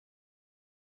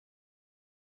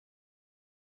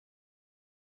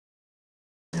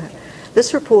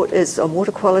This report is on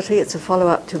water quality. It's a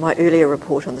follow-up to my earlier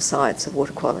report on the science of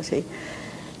water quality.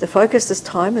 The focus this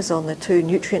time is on the two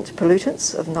nutrient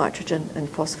pollutants of nitrogen and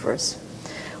phosphorus.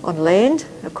 On land,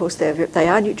 of course, they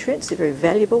are nutrients. They're very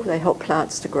valuable. They help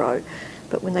plants to grow.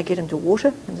 But when they get into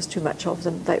water, and there's too much of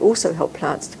them, they also help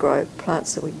plants to grow,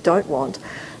 plants that we don't want,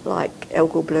 like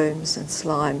algal blooms and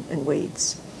slime and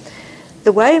weeds.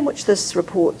 The way in which this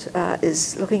report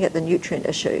is looking at the nutrient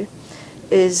issue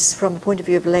is from the point of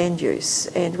view of land use,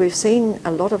 and we've seen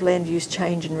a lot of land use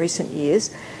change in recent years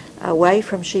away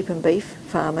from sheep and beef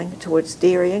farming towards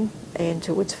dairying and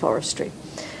towards forestry.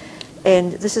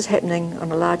 And this is happening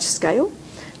on a large scale.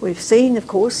 We've seen, of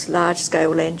course,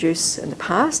 large-scale land use in the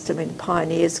past. I mean,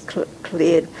 pioneers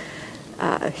cleared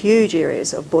huge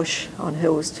areas of bush on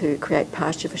hills to create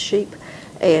pasture for sheep,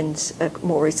 and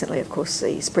more recently, of course,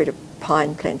 the spread of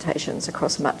pine plantations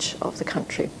across much of the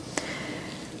country.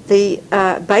 The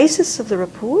basis of the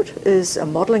report is a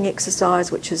modelling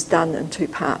exercise which is done in two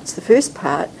parts. The first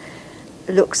part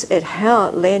looks at how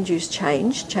land use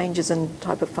changes in the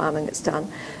type of farming that's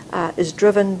done, is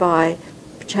driven by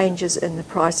changes in the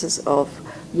prices of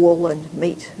wool and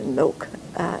meat and milk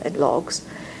and logs.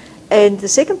 And the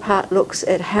second part looks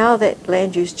at how that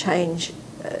land use change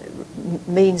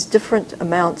means different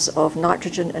amounts of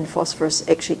nitrogen and phosphorus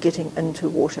actually getting into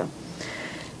water.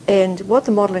 And what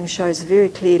the modelling shows very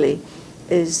clearly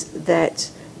is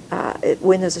that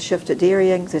when there's a shift to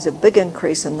dairying, there's a big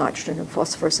increase in nitrogen and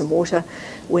phosphorus in water.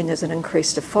 When there's an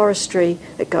increase to forestry,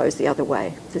 it goes the other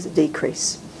way. There's a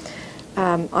decrease.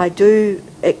 I do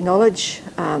acknowledge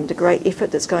the great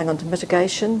effort that's going on to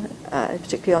mitigation,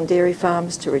 particularly on dairy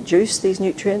farms, to reduce these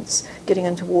nutrients getting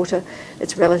into water.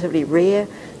 It's relatively rare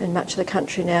in much of the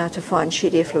country now to find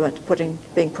shed effluent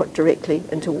being put directly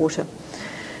into water.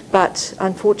 But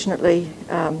unfortunately,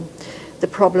 the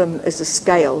problem is the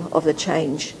scale of the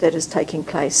change that is taking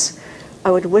place.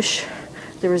 I would wish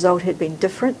the result had been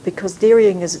different, because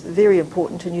dairying is very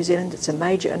important to New Zealand. It's a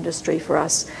major industry for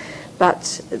us.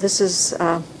 But this is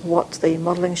what the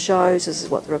modelling shows, this is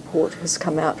what the report has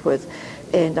come out with,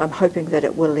 and I'm hoping that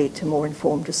it will lead to more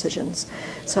informed decisions.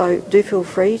 So do feel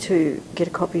free to get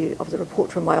a copy of the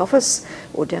report from my office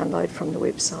or download from the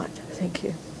website. Thank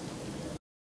you.